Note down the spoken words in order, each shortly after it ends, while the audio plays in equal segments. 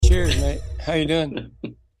Cheers, mate. How you doing?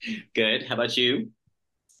 Good. How about you?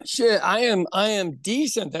 Shit, I am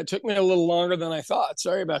decent. That took me a little longer than I thought.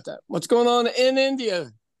 Sorry about that. What's going on in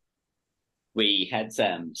India? We had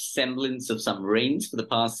some semblance of some rains for the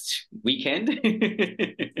past weekend.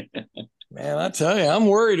 Man, I tell you, I'm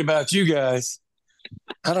worried about you guys.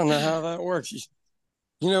 I don't know how that works.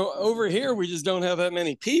 Over here we just don't have that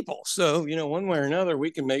many people. So, one way or another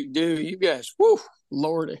we can make do. You guys, whoo,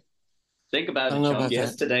 lordy. Think I about don't it, know John. about that.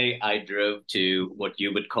 Yesterday I drove to what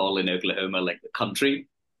you would call in Oklahoma like the country,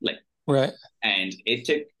 like, Right. and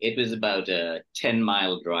it was about a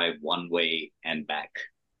 10-mile drive one way and back.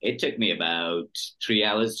 It took me about 3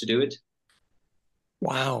 hours to do it.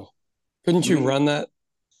 Wow. Couldn't you Mhm.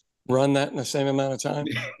 run that in the same amount of time?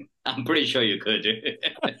 I'm pretty sure you could.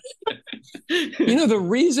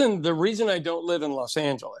 The reason I don't live in Los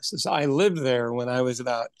Angeles is I lived there when I was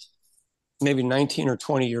about maybe 19 or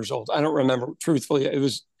 20 years old. I don't remember truthfully. It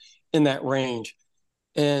was in that range.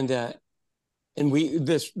 And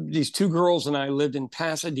these two girls and I lived in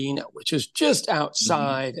Pasadena, which is just Mhm.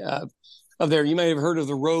 outside of there. You may have heard of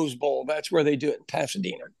the Rose Bowl. That's where they do it in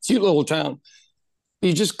Pasadena. Cute little town.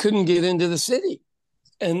 You just couldn't get into the city.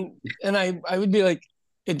 And I would be like,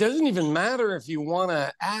 it doesn't even matter if you want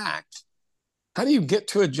to act. How do you get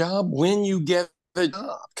to a job when you get the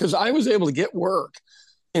job? Because I was able to get work.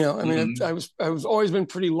 I mean, I Mhm. was I was always been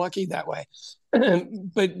pretty lucky that way.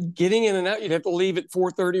 But getting in and out, you'd have to leave at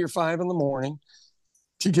 4:30 or 5 in the morning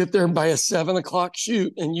to get there by a 7 o'clock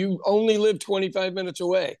shoot, and you only live 25 minutes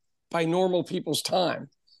away by normal people's time.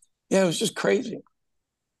 Yeah, it was just crazy.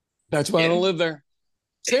 That's why I Yeah. don't live there.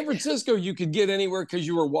 San Francisco, you could get anywhere because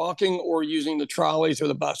you were walking or using the trolleys or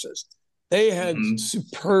the buses. They had Mhm.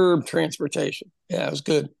 superb transportation. Yeah, it was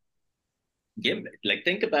good. Yeah, like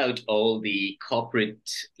think about all the corporate,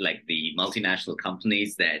 like the multinational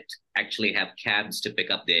companies that actually have cabs to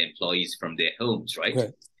pick up their employees from their homes, right?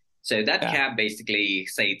 Right. So that Yeah. cab basically,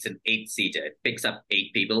 say it's an eight-seater, it picks up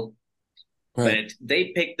eight people, Right. but they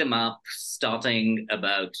pick them up starting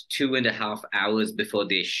about 2.5 hours before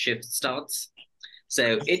their shift starts.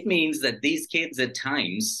 So it means that these kids at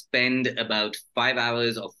times spend about 5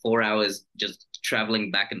 hours or 4 hours just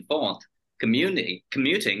traveling back and forth, commuting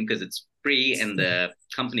because it's free and the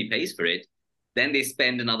company pays for it. Then they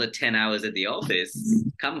spend another 10 hours at the office,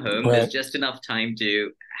 come home. There's Right. just enough time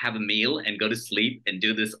to have a meal and go to sleep and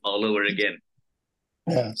do this all over again.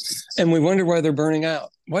 Yeah. And we wonder why they're burning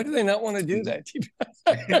out. Why do they not want to do that?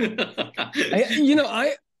 I, you know,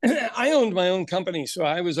 I I owned my own company, so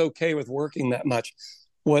I was okay with working that much.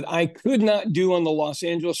 What I could not do on the Los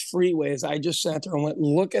Angeles freeway is I just sat there and went,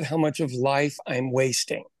 look at how much of life I'm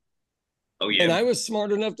wasting. Oh, And yeah. I was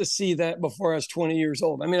smart enough to see that before I was 20 years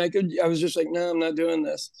old. I mean, I was just like, no, I'm not doing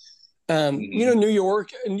this. Mm-hmm.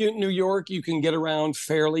 New York, you can get around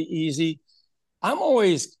fairly easy. I'm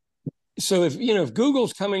always so if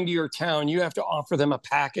Google's coming to your town, you have to offer them a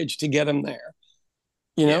package to get them there.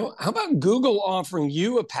 Yeah. How about Google offering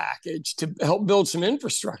you a package to help build some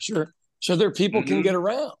infrastructure so their people can get Mm-hmm.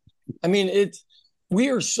 around? I mean, we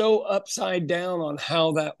are so upside down on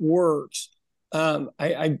how that works.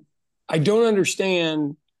 I don't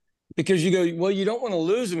understand because you go, well, you don't want to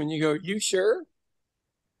lose them, and you go, you sure?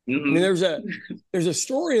 I mean, Mm-hmm. there's a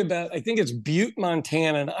story about I think it's Butte,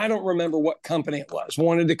 Montana, and I don't remember what company it was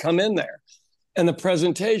wanted to come in there, and the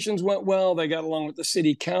presentations went well. They got along with the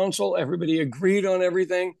city council. Everybody agreed on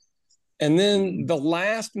everything. And then Mm-hmm. the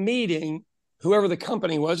last meeting, whoever the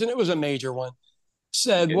company was, and it was a major one,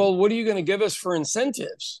 said, Okay. well, what are you going to give us for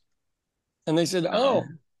incentives? And they said, Uh-huh. oh,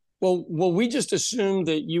 well, we just assumed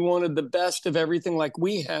that you wanted the best of everything like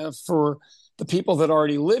we have for the people that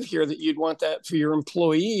already live here, that you'd want that for your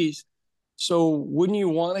employees. So wouldn't you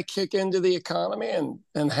want to kick into the economy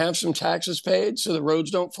and have some taxes paid so the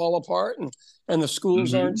roads don't fall apart and the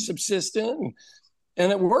schools aren't Mm-hmm. subsistent?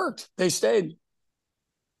 And it worked. They stayed.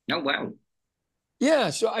 Oh, wow.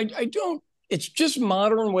 Yeah, so I don't. It's just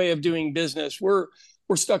modern way of doing business. We're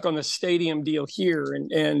stuck on the stadium deal here,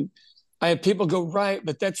 and I have people go right,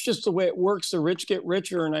 but that's just the way it works. The rich get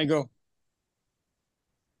richer, and I go,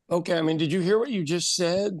 okay. I mean, did you hear what you just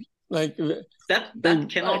said? Like That they,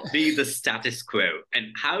 cannot be the status quo. And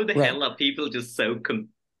how the right, hell are people just so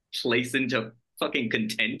complacent or fucking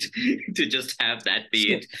content to just have that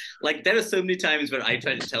be it? Like there are so many times where I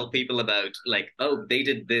try to tell people about like, oh, they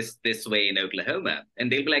did this way in Oklahoma,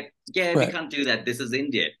 and they'll be like, yeah, we right, can't do that. This is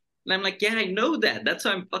India. And I'm like, yeah, I know that. That's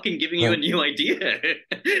why I'm fucking giving you a right, new idea.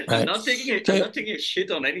 I'm right. not taking it. I'm Okay, not taking a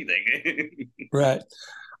shit on anything. right.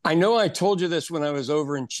 I know I told you this when I was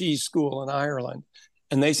over in cheese school in Ireland,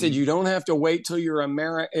 and they said you don't have to wait till you're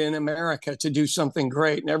in America to do something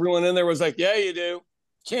great. And everyone in there was like, "Yeah, you do."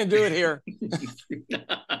 Can't do it here.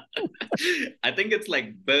 I think it's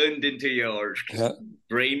like burned into your Yeah.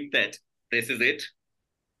 brain that this is it.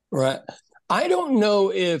 Right. I don't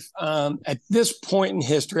know if at this point in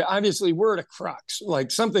history, obviously we're at a crux,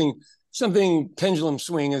 like something pendulum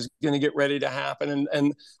swing is going to get ready to happen.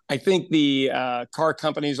 And I think the car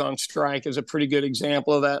companies on strike is a pretty good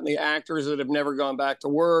example of that. And the actors that have never gone back to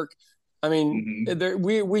work. I mean,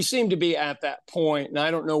 Mm-hmm. we seem to be at that point, and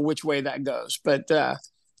I don't know which way that goes,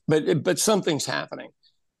 but something's happening.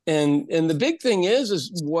 And the big thing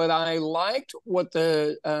is what I liked, what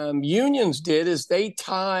the unions did is they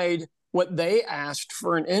tied what they asked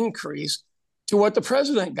for an increase to what the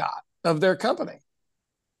president got of their company.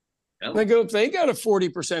 Oh. They go, if they got a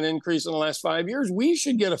 40% increase in the last 5 years, we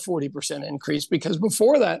should get a 40% increase, because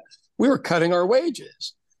before that, we were cutting our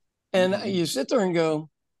wages. And you sit there and go,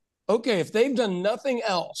 okay, if they've done nothing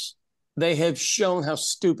else, they have shown how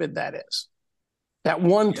stupid that is. That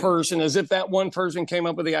one person, as if that one person came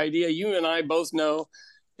up with the idea. You and I both know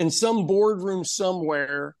in some boardroom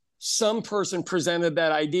somewhere, some person presented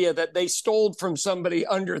that idea that they stole from somebody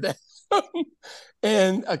under them.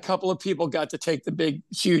 And a couple of people got to take the big,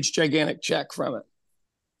 huge, gigantic check from it.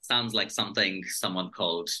 Sounds like something someone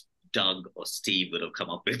called Doug or Steve would have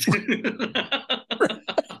come up with.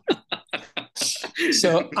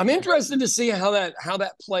 So I'm interested to see how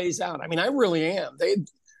that plays out. I mean, I really am.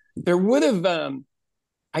 There would have.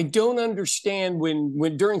 I don't understand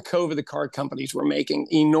when during COVID the car companies were making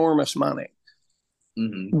enormous money.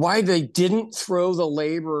 Mm-hmm. Why they didn't throw the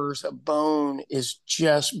laborers a bone is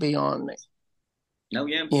just beyond me. No,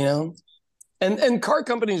 yeah. You know, and car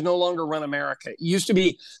companies no longer run America. It used to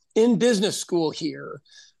be in business school here.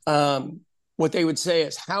 What they would say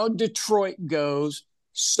is, how Detroit goes,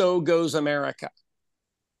 so goes America.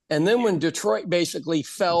 And then when Detroit basically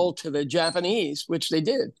fell to the Japanese, which they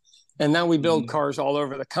did, and now we build cars all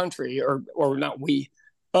over the country, or not we,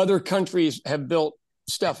 other countries have built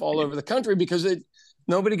stuff all over the country because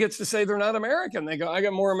nobody gets to say they're not American. They go, I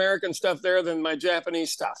got more American stuff there than my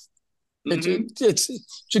Japanese stuff.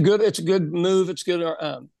 It's a good move. It's good.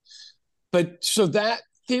 But so that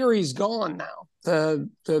theory's gone now. The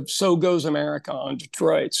so goes America on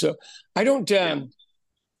Detroit. So I don't.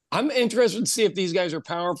 I'm interested to see if these guys are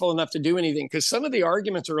powerful enough to do anything, because some of the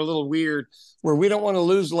arguments are a little weird, where we don't want to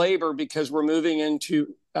lose labor because we're moving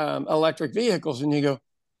into electric vehicles, and you go,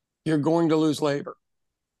 you're going to lose labor.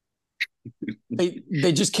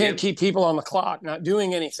 They just can't keep people on the clock not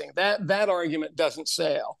doing anything. That argument doesn't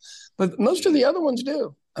sail, but most of the other ones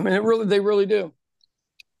do. I mean, they really do.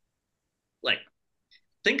 Like,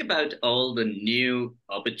 think about all the new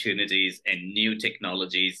opportunities and new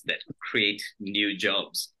technologies that create new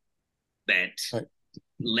jobs that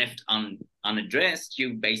left unaddressed.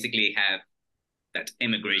 You basically have that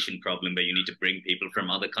immigration problem where you need to bring people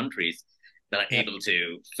from other countries that are able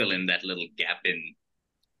to fill in that little gap in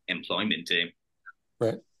employment.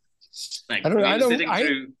 Right. Like, Go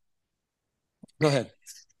ahead.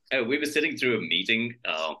 We were sitting through a meeting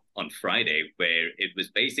on Friday where it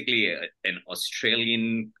was basically an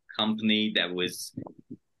Australian company that was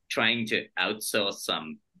trying to outsource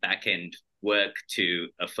some back-end work to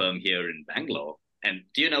a firm here in Bangalore. And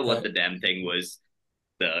do you know what the damn thing was?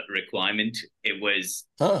 The requirement? It was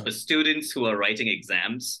for students who are writing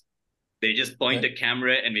exams. They just point a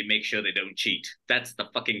camera and we make sure they don't cheat. That's the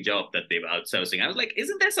fucking job that they were outsourcing. I was like,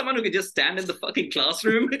 isn't there someone who could just stand in the fucking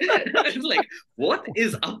classroom? I was like, what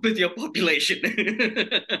is up with your population?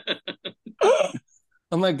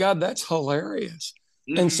 Oh my God, that's hilarious.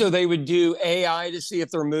 And so they would do AI to see if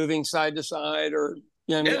they're moving side to side, or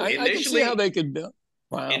I can see how they could do.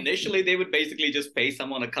 Wow. Initially, they would basically just pay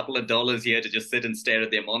someone a couple of dollars here to just sit and stare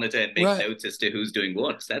at their monitor and make notes as to who's doing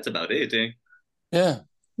what. That's about it. Yeah.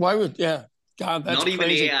 Why would, God, that's not even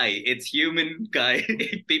crazy. AI. It's human guy.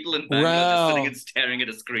 People in Bangalore just sitting and staring at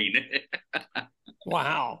a screen.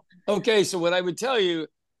 Wow. Okay, so what I would tell you,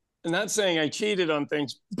 I'm not saying I cheated on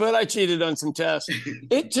things, but I cheated on some tests.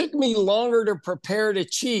 It took me longer to prepare to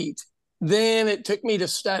cheat than it took me to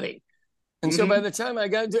study. And so by the time I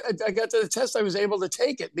got to the test, I was able to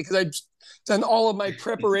take it because I'd done all of my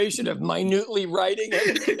preparation of minutely writing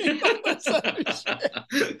everything.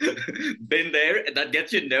 Been there. That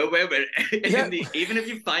gets you nowhere. Where even if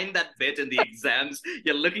you find that bit in the exams,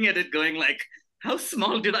 you're looking at it going like, how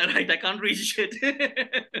small did I write? I can't read shit.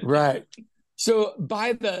 Right. So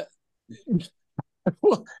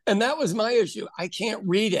and that was my issue. I can't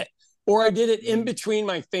read it. Or I did it in between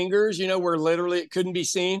my fingers, where literally it couldn't be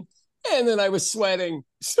seen. And then I was sweating.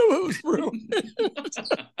 So it was ruined.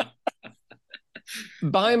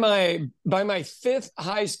 by my fifth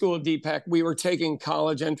high school, Deepak, we were taking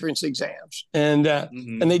college entrance exams, and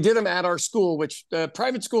they did them at our school, which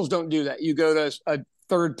private schools don't do that. You go to a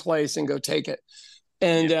third place and go take it,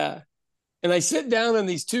 and and I sit down, and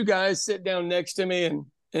these two guys sit down next to me,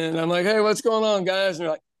 and I'm like, hey, what's going on, guys? And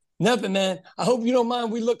they're like, nothing, man. I hope you don't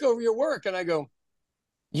mind. We look over your work, and I go,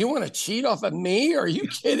 you want to cheat off of me? Are you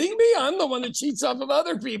kidding me? I'm the one that cheats off of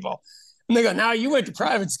other people. And they go, now you went to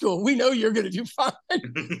private school. We know you're going to do fine.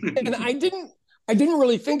 And I didn't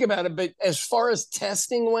really think about it. But as far as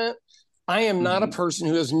testing went, I am not a person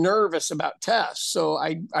who is nervous about tests. So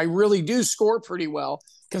I really do score pretty well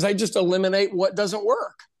because I just eliminate what doesn't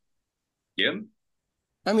work. Yeah.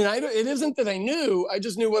 I mean, it isn't that I knew, I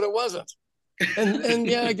just knew what it wasn't. And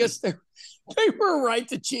yeah, I guess they were right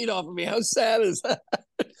to cheat off of me. How sad is that?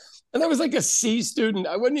 And I was like a C student.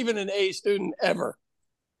 I wasn't even an A student ever.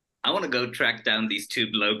 I want to go track down these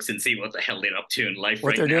two blokes and see what the hell they're up to in life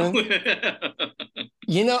What right now.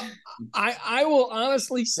 You know, I will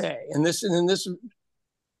honestly say, and this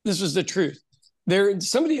was the truth.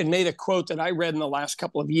 Somebody had made a quote that I read in the last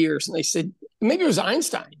couple of years, and they said, maybe it was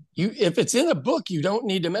Einstein. If it's in a book, you don't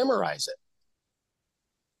need to memorize it.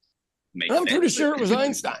 And I'm pretty sure it was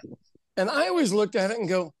Einstein. And I always looked at it and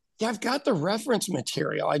go, yeah, I've got the reference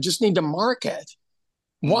material. I just need to mark it.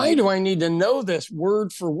 Why do I need to know this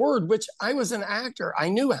word for word? Which I was an actor. I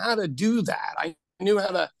knew how to do that. I knew how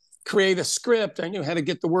to create a script. I knew how to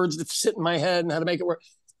get the words to sit in my head and how to make it work.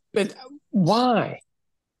 But why?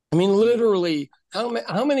 I mean, literally,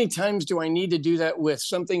 how many times do I need to do that with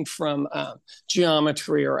something from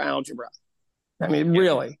geometry or algebra? I mean,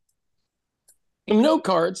 really. Note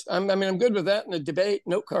cards. I'm good with that in a debate.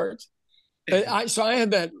 Note cards. So I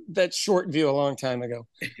had that short view a long time ago.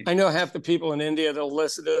 I know half the people in India that'll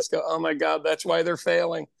listen to this go, oh my God, that's why they're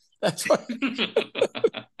failing. That's why.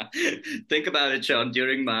 Think about it, Sean.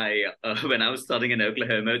 During my when I was studying in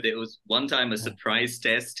Oklahoma, there was one time a surprise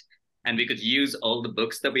test, and we could use all the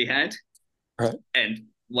books that we had. Right. And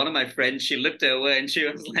one of my friends, she looked over and she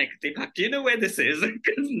was like, Deepak, do you know where this is?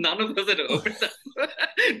 Because none of us had opened up.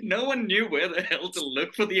 No one knew where the hell to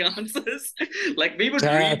look for the answers. Like, we would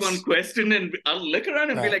read one question and I'll look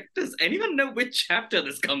around and be like, does anyone know which chapter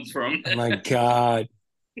this comes from? Oh my God.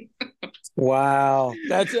 Wow.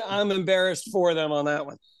 I'm embarrassed for them on that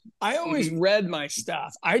one. I always read my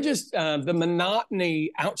stuff. I just, the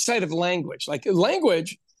monotony outside of language,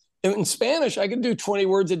 in Spanish, I could do 20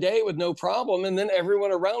 words a day with no problem. And then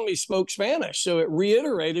everyone around me spoke Spanish. So it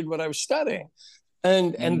reiterated what I was studying.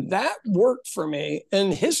 And that worked for me.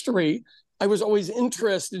 And history, I was always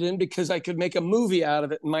interested in because I could make a movie out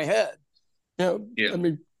of it in my head. I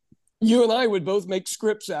mean, you and I would both make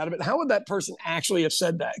scripts out of it. How would that person actually have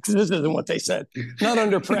said that? Because this isn't what they said. Not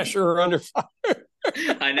under pressure or under fire.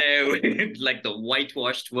 I know, like the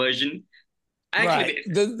whitewashed version. Actually,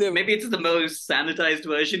 right. Maybe it's the most sanitized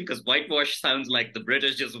version because whitewash sounds like the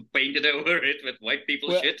British just painted over it with white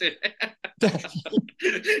people shit.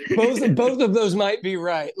 both of those might be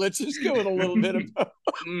right. Let's just go with a little bit of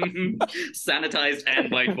sanitized and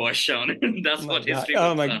whitewash, Sean. That's what history was.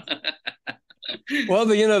 Oh my! Well,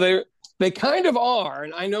 they kind of are,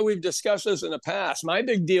 and I know we've discussed this in the past. My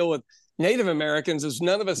big deal with Native Americans is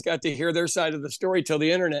none of us got to hear their side of the story till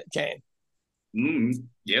the internet came.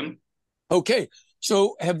 Yeah. Okay,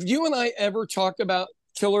 so have you and I ever talked about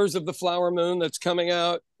Killers of the Flower Moon that's coming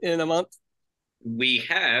out in a month? We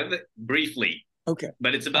have briefly. Okay.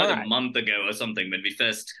 But it's about a month ago or something when we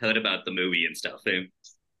first heard about the movie and stuff.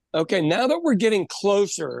 Okay, now that we're getting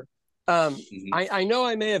closer, I know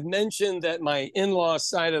I may have mentioned that my in-law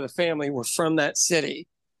side of the family were from that city,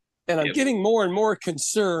 and I'm getting more and more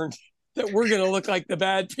concerned that we're going to look like the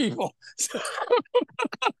bad people.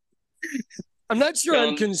 I'm not sure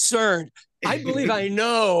I'm concerned. I believe I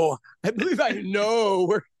know.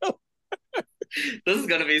 We're This is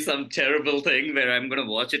going to be some terrible thing where I'm going to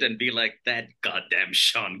watch it and be like, that goddamn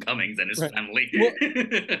Sean Cummings and his family.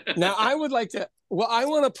 Now, I want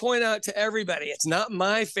to point out to everybody, it's not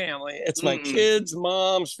my family. It's my kids'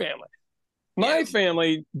 mom's family. My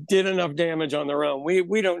family did enough damage on their own.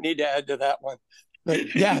 We don't need to add to that one.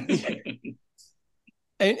 But yeah.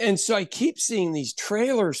 And so I keep seeing these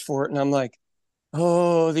trailers for it, and I'm like,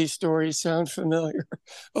 oh, these stories sound familiar.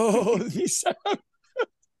 Oh, these sound.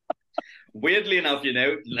 Weirdly enough,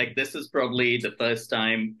 like this is probably the first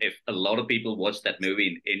time if a lot of people watch that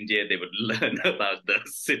movie in India, they would learn about the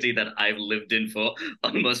city that I've lived in for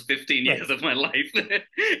almost 15 years of my life.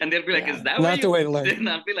 And they'll be like, is that not the way to learn? And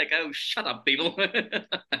I'll be like, oh, shut up, people.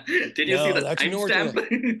 Did you see the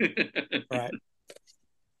timestamp? Right.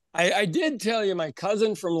 I did tell you my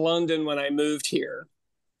cousin from London when I moved here,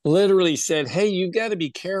 literally said, "Hey, you got to be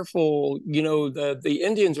careful. You know, the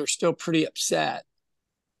Indians are still pretty upset."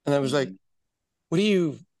 And I was like,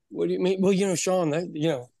 Mm-hmm. what do you mean? Well, you know, Sean,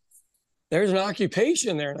 there's an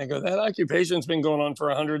occupation there." And I go, "That occupation's been going on for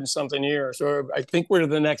 100 and something years. So I think we're to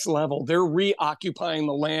the next level. They're reoccupying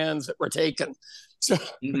the lands that were taken." So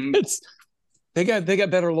Mm-hmm. it's they got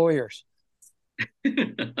better lawyers. Yeah.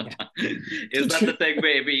 Is that the thing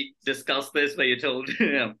where we discussed this, where you told,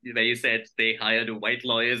 where you said they hired white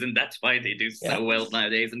lawyers and that's why they do Yeah. so well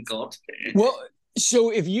nowadays in court? Well, so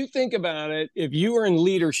if you think about it, if you are in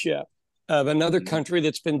leadership of another Mm-hmm. country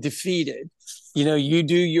that's been defeated, you know, you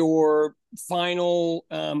do your final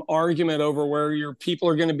argument over where your people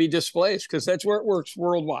are going to be displaced, because that's where it works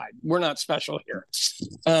worldwide. We're not special here.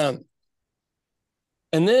 Um,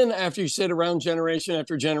 and then after you sit around generation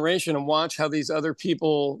after generation and watch how these other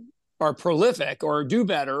people are prolific or do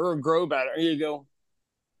better or grow better, you go,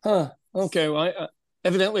 huh, okay, well,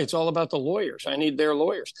 evidently it's all about the lawyers. I need their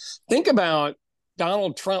lawyers. Think about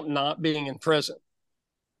Donald Trump not being in prison.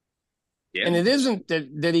 Yeah. And it isn't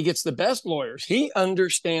that he gets the best lawyers. He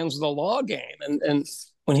understands the law game. And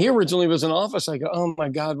when he originally was in office, I go, oh my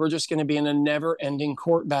God, we're just going to be in a never ending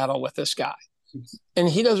court battle with this guy. And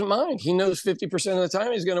he doesn't mind. He knows 50% of the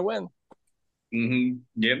time he's going to win. Mm-hmm.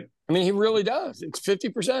 Yep. I mean, he really does. It's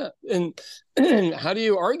 50%. And how do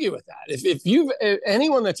you argue with that? If you've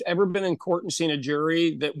anyone that's ever been in court and seen a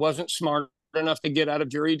jury that wasn't smart enough to get out of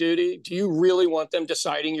jury duty, do you really want them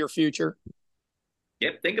deciding your future?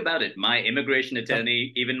 Yep, think about it. My immigration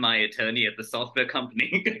attorney, even my attorney at the software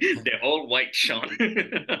company, they're all white, Sean.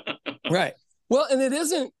 Right. Well, and it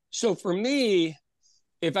isn't. So for me,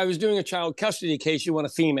 if I was doing a child custody case, you want a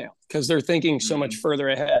female because they're thinking so much Mm-hmm. further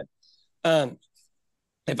ahead.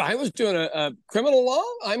 If I was doing a criminal law,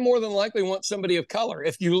 I more than likely want somebody of color.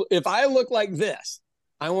 If I look like this,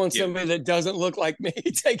 I want Yep. somebody that doesn't look like me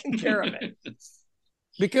taking care of it.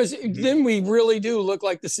 Because then we really do look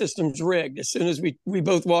like the system's rigged as soon as we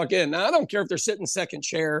both walk in. Now, I don't care if they're sitting second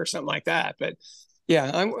chair or something like that, but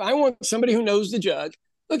yeah, I want somebody who knows the judge.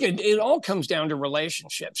 Look, it all comes down to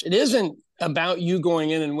relationships. It isn't about you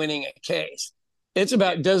going in and winning a case. It's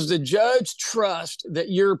about, does the judge trust that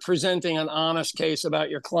you're presenting an honest case about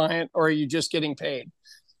your client, or are you just getting paid?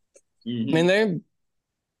 Mm-hmm. I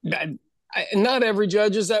mean, not every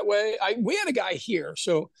judge is that way. We had a guy here.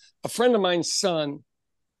 So a friend of mine's son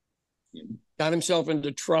got himself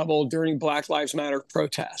into trouble during Black Lives Matter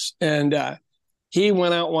protests. And he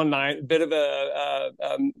went out one night, a bit of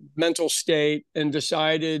a mental state, and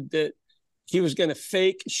decided that he was going to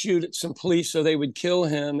fake shoot at some police so they would kill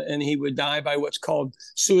him and he would die by what's called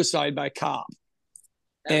suicide by cop.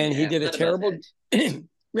 Oh, And yeah, he I've did a heard about terrible, that.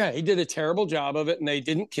 yeah, he did a terrible job of it, and they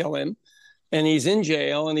didn't kill him. And he's in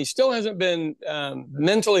jail, and he still hasn't been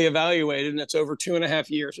mentally evaluated, and it's over 2.5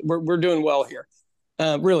 years. We're doing well here.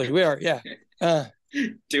 Really, we are, yeah.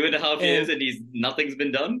 2.5 years and nothing's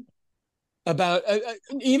been done. About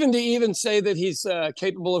even to even say that he's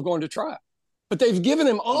capable of going to trial, but they've given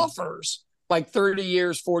him offers like 30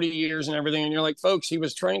 years, 40 years, and everything. And you're like, folks, he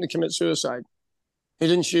was trying to commit suicide. He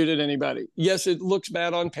didn't shoot at anybody. Yes, it looks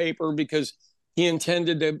bad on paper because he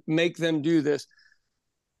intended to make them do this.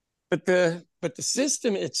 But the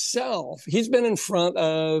system itself, he's been in front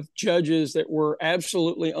of judges that were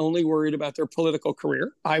absolutely only worried about their political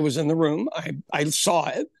career. I was in the room. I saw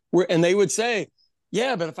it. And they would say,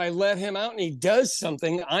 yeah, but if I let him out and he does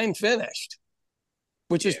something, I'm finished,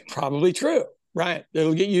 which is probably true, right?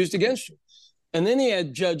 It'll get used against you. And then he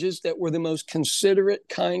had judges that were the most considerate,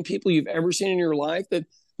 kind people you've ever seen in your life that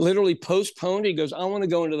literally postponed. He goes, I want to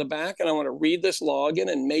go into the back and I want to read this law again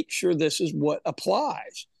and make sure this is what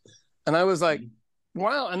applies. And I was like,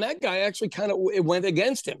 wow. And that guy actually kind of, it went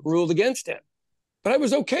against him, ruled against him. But I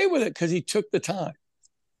was okay with it because he took the time.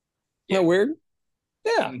 Yeah. Isn't that weird?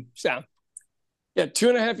 Yeah. So, yeah,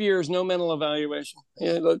 2.5 years, no mental evaluation.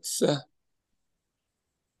 Yeah, let's.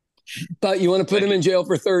 But you want to put him in jail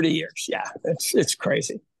for 30 years? Yeah, it's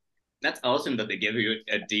crazy. That's awesome that they give you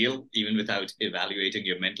a deal even without evaluating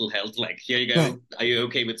your mental health. Like, here you go. Right. Are you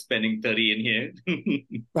okay with spending 30 in here?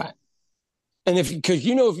 Right. And because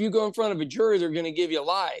if you go in front of a jury, they're going to give you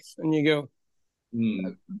life, and you go,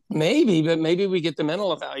 maybe, but maybe we get the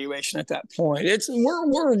mental evaluation at that point.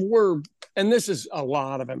 We're, and this is a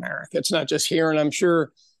lot of America. It's not just here, and I'm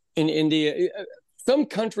sure in India, some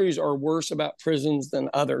countries are worse about prisons than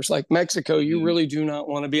others. Like Mexico, you really do not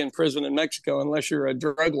want to be in prison in Mexico unless you're a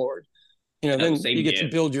drug lord. Then you get to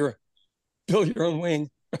build your own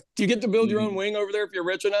wing. Do you get to build your own wing over there if you're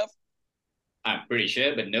rich enough? I'm pretty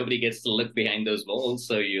sure, but nobody gets to look behind those walls,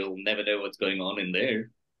 so you'll never know what's going on in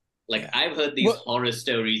there. Like, I've heard these horror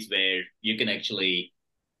stories where you can actually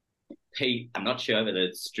pay. I'm not sure whether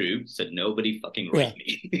it's true, so nobody fucking Yeah. write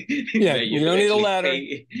me. Yeah. Where you You could don't need a actually ladder.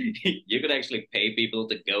 pay, you could actually pay people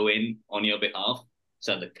to go in on your behalf,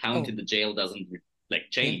 so the count Oh, in the jail doesn't like yeah.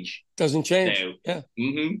 change. Doesn't So, change. Yeah.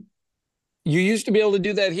 mm-hmm, You used to be able to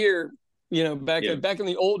do that here, back yeah, back in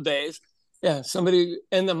the old days. Yeah, somebody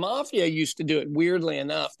and the mafia used to do it. Weirdly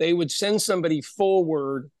enough, they would send somebody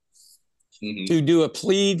forward mm-hmm, to do a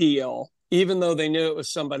plea deal, even though they knew it was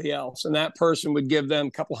somebody else, and that person would give them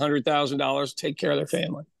a couple $100,000 to take care of their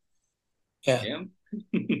family. Yeah,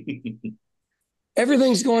 yeah.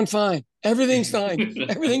 everything's going fine. Everything's fine.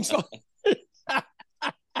 Everything's fine.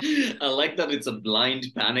 I like that it's a blind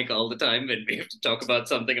panic all the time when we have to talk about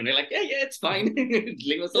something and we're like, yeah, yeah, it's fine.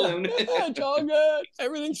 Leave us Yeah, alone. it's all good.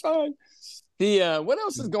 Everything's fine. The what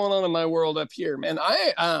else is going on in my world up here, man?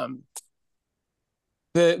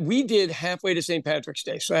 We did halfway to St. Patrick's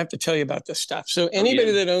Day, so I have to tell you about this stuff. So Oh, anybody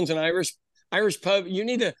yeah. that owns an Irish pub, you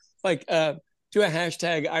need to like do a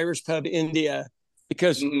hashtag Irish Pub India,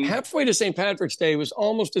 because Mm-hmm. halfway to St. Patrick's Day was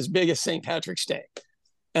almost as big as St. Patrick's Day.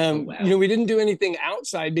 Oh, wow. We didn't do anything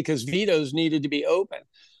outside because Vito's needed to be open.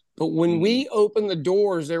 But when Mm-hmm. we opened the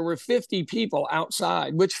doors, there were 50 people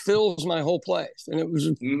outside, which fills my whole place. And it was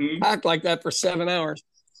Mm-hmm. packed like that for 7 hours.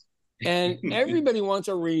 And everybody wants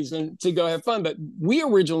a reason to go have fun. But we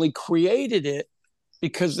originally created it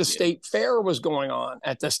because the Yeah. state fair was going on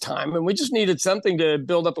at this time. And we just needed something to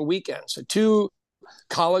build up a weekend. So 2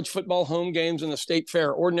 college football home games in the state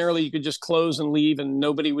fair. Ordinarily, you could just close and leave and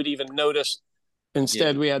nobody would even notice. Yeah.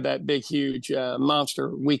 Instead, we had that big, huge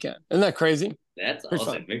monster weekend. Isn't that crazy? That's Pretty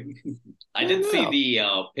awesome. fun. I did see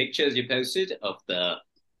the pictures you posted of the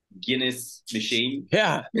Guinness machine.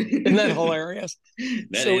 Yeah. Isn't that hilarious?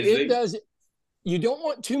 That So is it it. does. You don't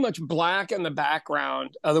want too much black in the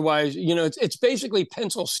background. Otherwise, it's basically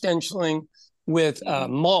pencil stenciling with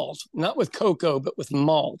Mm-hmm. malt, not with cocoa, but with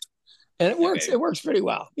malt. And it works. Okay. It works pretty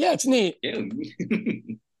well. Yeah, it's neat. Yeah.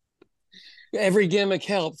 Every gimmick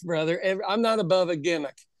helps, brother. I'm not above a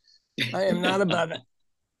gimmick. I am not above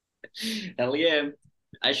it. Hell yeah.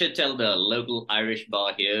 I should tell the local Irish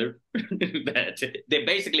bar here that they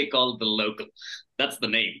basically call it the local. That's the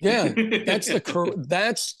name. Yeah, that's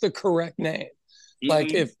the correct name. Like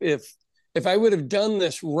Mm-hmm. if I would have done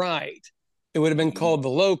this right, it would have been Mm-hmm. called the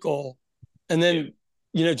local, and Yeah.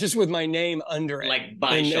 then just with my name under it. Like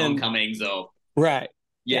by and, Sean and Cummings or right,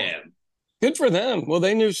 yeah, yeah. good for them. Well,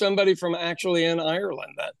 they knew somebody from actually in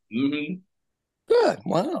Ireland. Then Mm-hmm. good.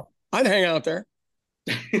 Wow, I'd hang out there.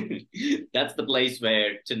 That's the place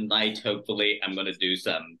where tonight, hopefully, I'm gonna do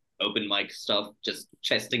some open mic stuff, just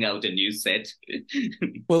testing out a new set.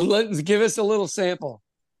 Well, let's give us a little sample.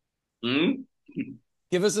 Hmm?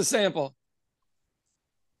 Give us a sample.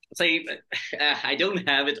 See, I don't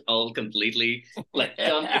have it all completely. Like,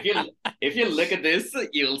 John, if you look at this,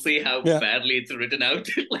 you'll see how Yeah. badly it's written out.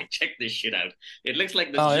 Like, check this shit out. It looks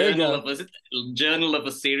like the Oh, there you journal of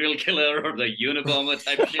a serial killer or the Unabomber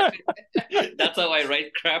type shit. That's how I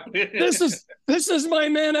write crap. This is my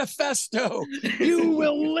manifesto. You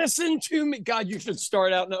will listen to me. God, you should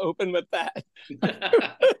start out and open with that.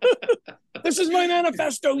 This is my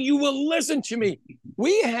manifesto. You will listen to me.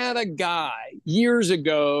 We had a guy years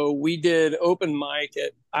ago. We did open mic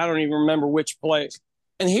at, I don't even remember which place.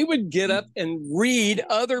 And he would get up and read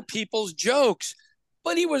other people's jokes,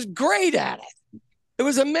 but he was great at it. It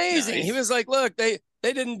was amazing. Nice. He was like, look, they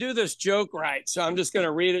didn't do this joke right. So I'm just going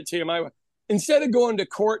to read it to you my way. Instead of going to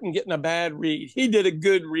court and getting a bad read, he did a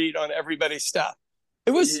good read on everybody's stuff.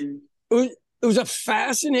 It was a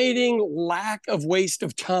fascinating lack of waste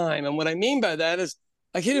of time. And what I mean by that is,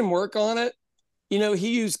 like, he didn't work on it. He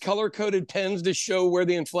used color-coded pens to show where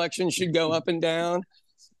the inflection should go up and down.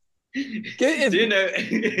 Do you know,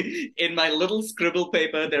 in my little scribble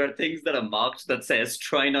paper, there are things that are marked that says,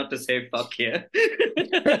 try not to say fuck here.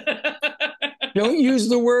 Don't use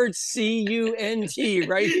the word C-U-N-T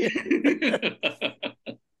right here.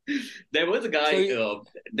 There was a guy,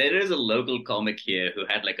 there is a local comic here who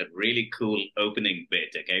had like a really cool opening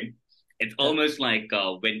bit, okay? It's almost like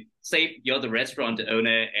when, say, you're the restaurant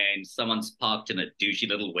owner and someone's parked in a douchey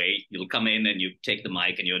little way, you'll come in and you take the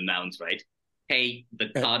mic and you announce, right? Hey, the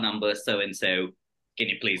car number so-and-so, can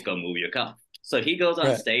you please go move your car? So he goes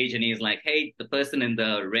on stage and he's like, hey, the person in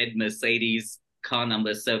the red Mercedes, car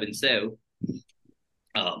number so-and-so,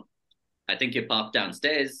 I think you're parked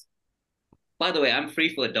downstairs. By the way, I'm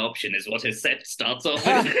free for adoption is what his set starts off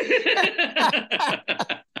with.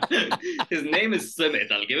 His name is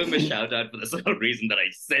Sumit. I'll give him a shout out for the sole reason that I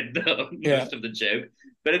said most of the joke.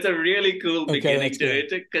 But it's a really cool beginning to it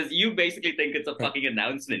because you basically think it's a fucking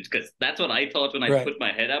announcement because that's what I thought when I put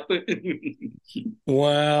my head up.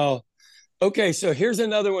 Wow. Okay, so here's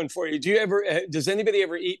another one for you. Does anybody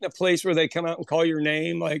ever eat in a place where they come out and call your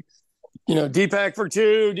name, like, Deepak for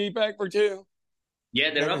two, Deepak for two,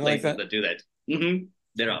 Yeah, there are anything like places that? that do that. Hmm.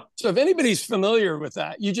 There are. So if anybody's familiar with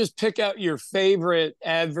that, you just pick out your favorite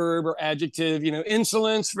adverb or adjective,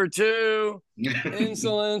 insolence for two,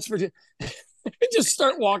 insolence for two. Just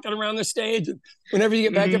start walking around the stage. And whenever you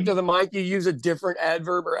get back up to Hmm. the mic, you use a different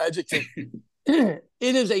adverb or adjective. It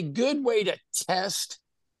is a good way to test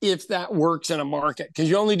if that works in a market, because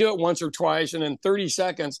you only do it once or twice, and in 30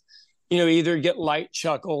 seconds, either get light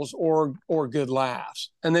chuckles or good laughs,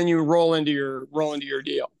 and then you roll into your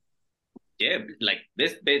deal. Yeah, like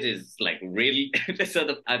this bit is like really.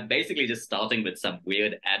 I'm basically just starting with some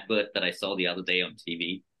weird advert that I saw the other day on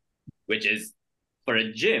TV, which is for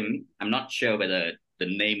a gym. I'm not sure whether the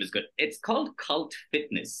name is good. It's called Cult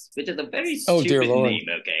Fitness, which is a very Oh dear stupid Lord. name.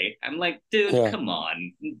 Okay, I'm like, dude, Yeah. come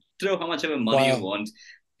on, throw how much of a money you Wow. want.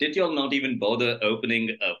 Did y'all not even bother opening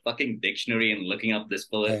a fucking dictionary and looking up this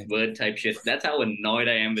Right. word type shit? That's how annoyed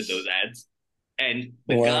I am with those ads. And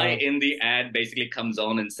the guy Wow. in the ad basically comes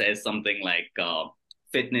on and says something like,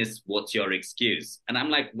 fitness, what's your excuse? And I'm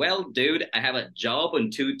like, well, dude, I have a job in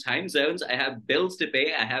 2 time zones. I have bills to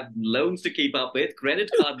pay. I have loans to keep up with, credit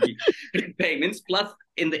card payments. Plus,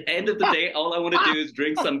 in the end of the day, all I want to do is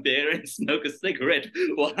drink some beer and smoke a cigarette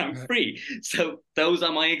while I'm free. So those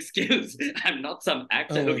are my excuse. I'm not some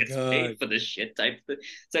actor Oh who my gets paid God. for this shit type thing.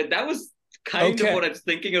 So that was kind of what Okay. I was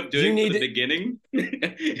thinking of You doing for need the to, beginning.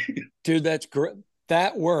 dude, that's great.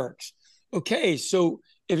 That works. Okay. So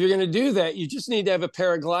if you're going to do that, you just need to have a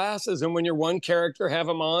pair of glasses. And when you're one character, have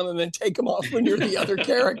them on and then take them off when you're the other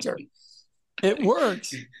character. It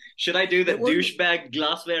works. Should I do the It works. douchebag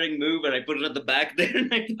glass wearing move where I put it at the back there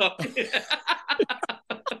and I talk?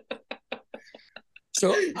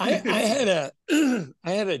 So I had a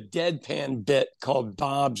I had a deadpan bit called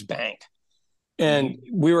Bob's Bank. And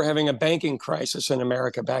Mm-hmm. we were having a banking crisis in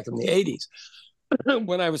America back in the 80s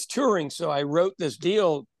when I was touring. So I wrote this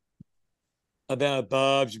deal about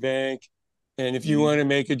Bob's Bank. And if you want to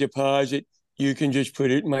make a deposit, you can just put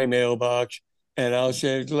it in my mailbox and I'll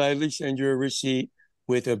gladly send you a receipt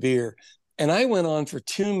with a beer. And I went on for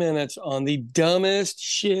 2 minutes on the dumbest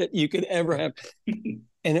shit you could ever have.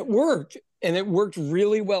 And it worked. And it worked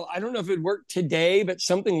really well. I don't know if it worked today, but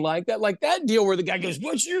something like that deal where the guy goes,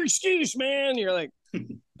 "What's your excuse, man?" And you're like,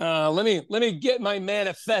 let me get my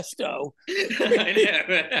manifesto.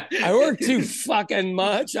 I work too fucking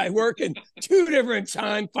much. I work in 2 different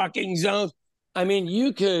time fucking zones. I mean,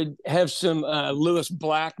 you could have some Lewis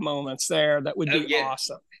Black moments there that would Oh be yeah.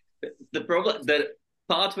 awesome. The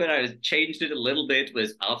part where I changed it a little bit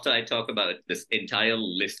was after I talk about this entire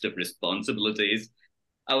list of responsibilities.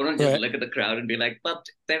 I want to just Right. look at the crowd and be like, but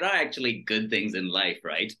there are actually good things in life,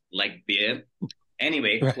 right? Like beer.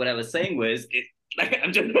 Anyway, Right. what I was saying was, like,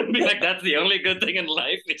 I'm just going to be like, that's the only good thing in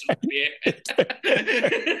life, which is beer.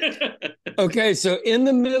 Okay, so in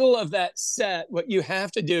the middle of that set, what you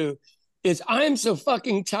have to do is, I'm so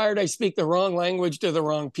fucking tired I speak the wrong language to the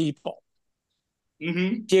wrong people.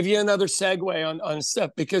 Mm-hmm. Give you another segue on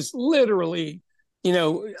stuff, because literally,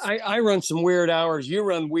 I run some weird hours. You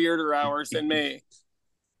run weirder hours than me.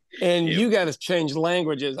 And Yep. you got to change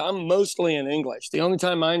languages. I'm mostly in English. The only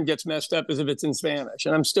time mine gets messed up is if it's in Spanish,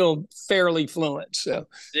 and I'm still fairly fluent. So,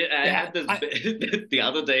 I yeah, had this the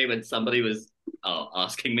other day when somebody was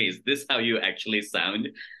asking me, "Is this how you actually sound?"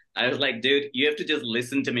 I was like, "Dude, you have to just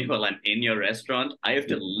listen to me while I'm in your restaurant. I have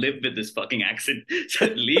to live with this fucking accent, so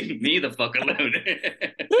leave me the fuck alone."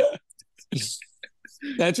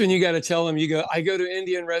 that's when you got to tell them. You go, I go to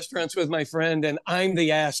Indian restaurants with my friend, and I'm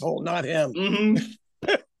the asshole, not him. Mm-hmm.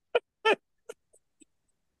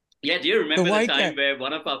 Yeah, do you The remember the white guy. time where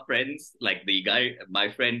one of our friends, like the guy,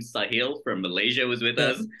 my friend Sahil from Malaysia, was with Yeah,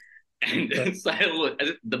 us? And yeah. Sahil,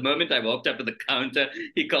 the moment I walked up to the counter,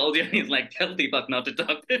 he called you and he's like, "Tell Deepak not to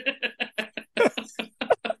talk."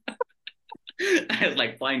 I was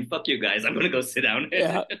like, "Fine, fuck you guys. I'm gonna go sit down."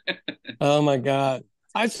 Yeah. Oh my God.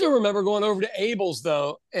 I still remember going over to Abel's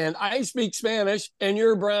though, and I speak Spanish and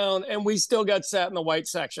you're brown, and we still got sat in the white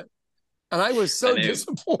section. And I was I so know.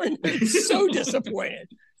 disappointed, so disappointed.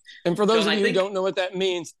 And for those Sean, of I you who think don't know what that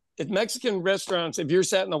means, at Mexican restaurants, if you're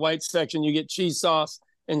sat in the white section, you get cheese sauce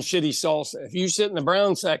and shitty salsa. If you sit in the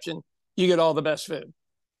brown section, you get all the best food.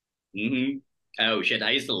 mm-hmm. Oh shit,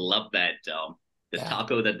 I used to love that the Yeah.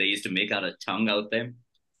 taco that they used to make out of tongue out there.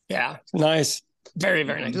 Yeah. Nice. Very,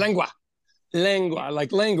 very nice. Mm-hmm. Lengua. Yeah. Lengua,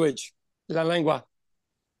 like language. La lengua.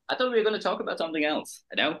 I thought we were gonna talk about something else.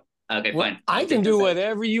 I know. Okay, Well, fine. I I'll can take do this out.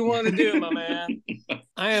 whatever you want to do, my man.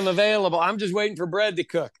 I am available. I'm just waiting for bread to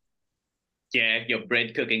cook. Yeah, your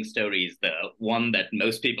bread cooking story is the one that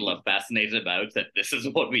most people are fascinated about, that this is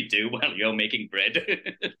what we do while you're making bread.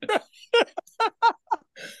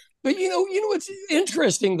 But what's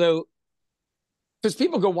interesting though, because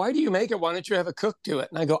people go, "Why do you make it? Why don't you have a cook do it?"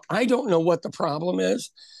 And I go, "I don't know what the problem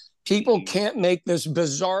is. People can't make this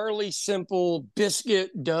bizarrely simple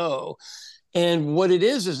biscuit dough." And what it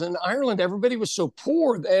is in Ireland, everybody was so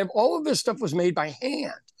poor. All of this stuff was made by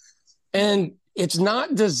hand. And it's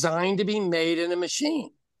not designed to be made in a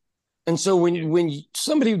machine. And so when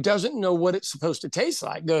somebody who doesn't know what it's supposed to taste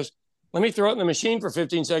like goes, "Let me throw it in the machine for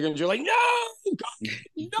 15 seconds," you're like, "No, God,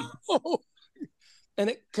 no."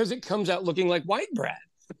 And because it comes out looking like white bread.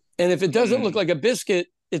 And if it doesn't look like a biscuit,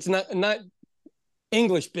 it's not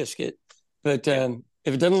English biscuit. But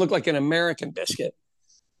if it doesn't look like an American biscuit,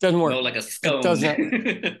 it doesn't work. No, like a scone. It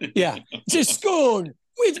doesn't. Yeah, it's a scone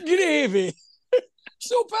with gravy.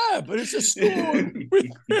 So bad, but it's a scone.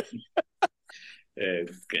 Oh,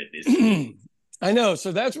 goodness. I know.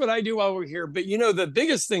 So that's what I do while we're here. But the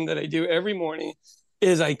biggest thing that I do every morning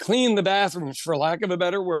is I clean the bathrooms, for lack of a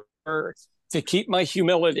better word, to keep my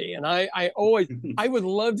humility. And I would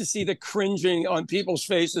love to see the cringing on people's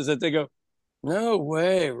faces that they go, "No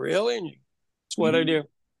way, really?" And it's what I do.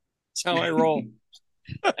 It's how I roll.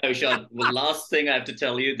 Oh, Sean, the last thing I have to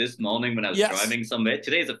tell you, this morning when I was driving somewhere,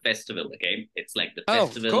 today is a festival, okay? It's like the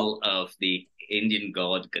festival of the Indian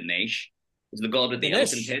god Ganesh. It's the god with the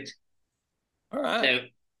elephant head. All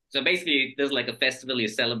right. So basically, there's like a festival you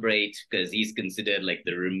celebrate because he's considered like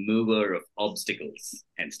the remover of obstacles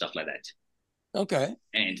and stuff like that. Okay.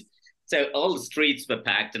 And so all the streets were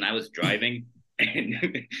packed and I was driving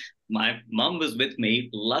and my mom was with me.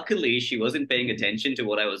 Luckily, she wasn't paying attention to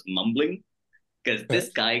what I was mumbling, because this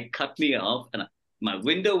guy cut me off and my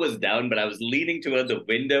window was down, but I was leaning toward the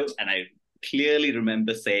window and I clearly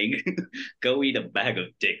remember saying, "Go eat a bag of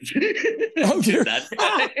dicks." Oh, dear.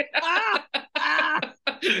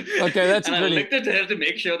 Okay, that's and pretty... I looked at her to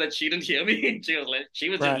make sure that she didn't hear me. And she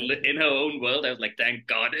was just in her own world. I was like, thank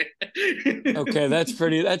God. Okay, that's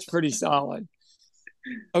pretty solid.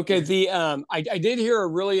 Okay, I did hear a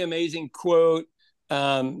really amazing quote.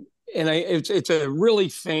 And it's a really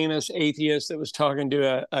famous atheist that was talking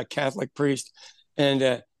to a Catholic priest,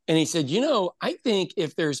 and he said, "I think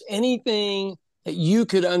if there's anything that you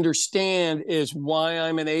could understand is why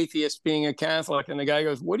I'm an atheist being a Catholic." And the guy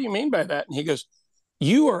goes, "What do you mean by that?" And he goes,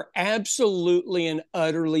 "You are absolutely and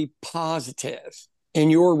utterly positive in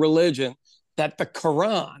your religion that the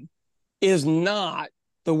Quran is not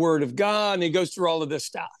the word of God." And he goes through all of this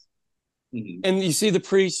stuff. Mm-hmm. And you see the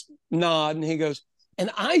priest nod, and he goes, "And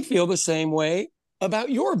I feel the same way about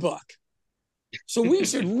your book. So we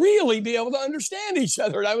should really be able to understand each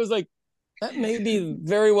other." And I was like, that may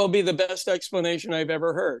very well be the best explanation I've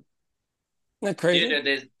ever heard. Isn't that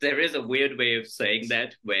crazy? There is a weird way of saying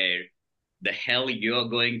that, where the hell you're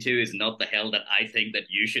going to is not the hell that I think that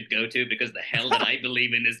you should go to, because the hell that I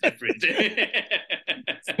believe in is different.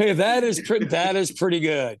 Hey, that is pretty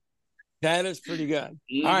good. That is pretty good.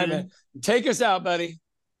 Mm-hmm. All right, man. Take us out, buddy.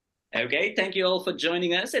 Okay, thank you all for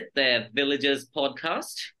joining us at the Villagers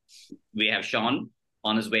podcast. We have Sean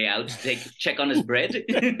on his way out to check on his bread.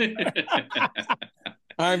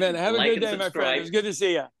 All right, man. Have a good day, my friend. It was good to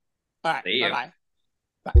see you. All right. Bye-bye.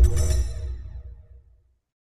 Bye.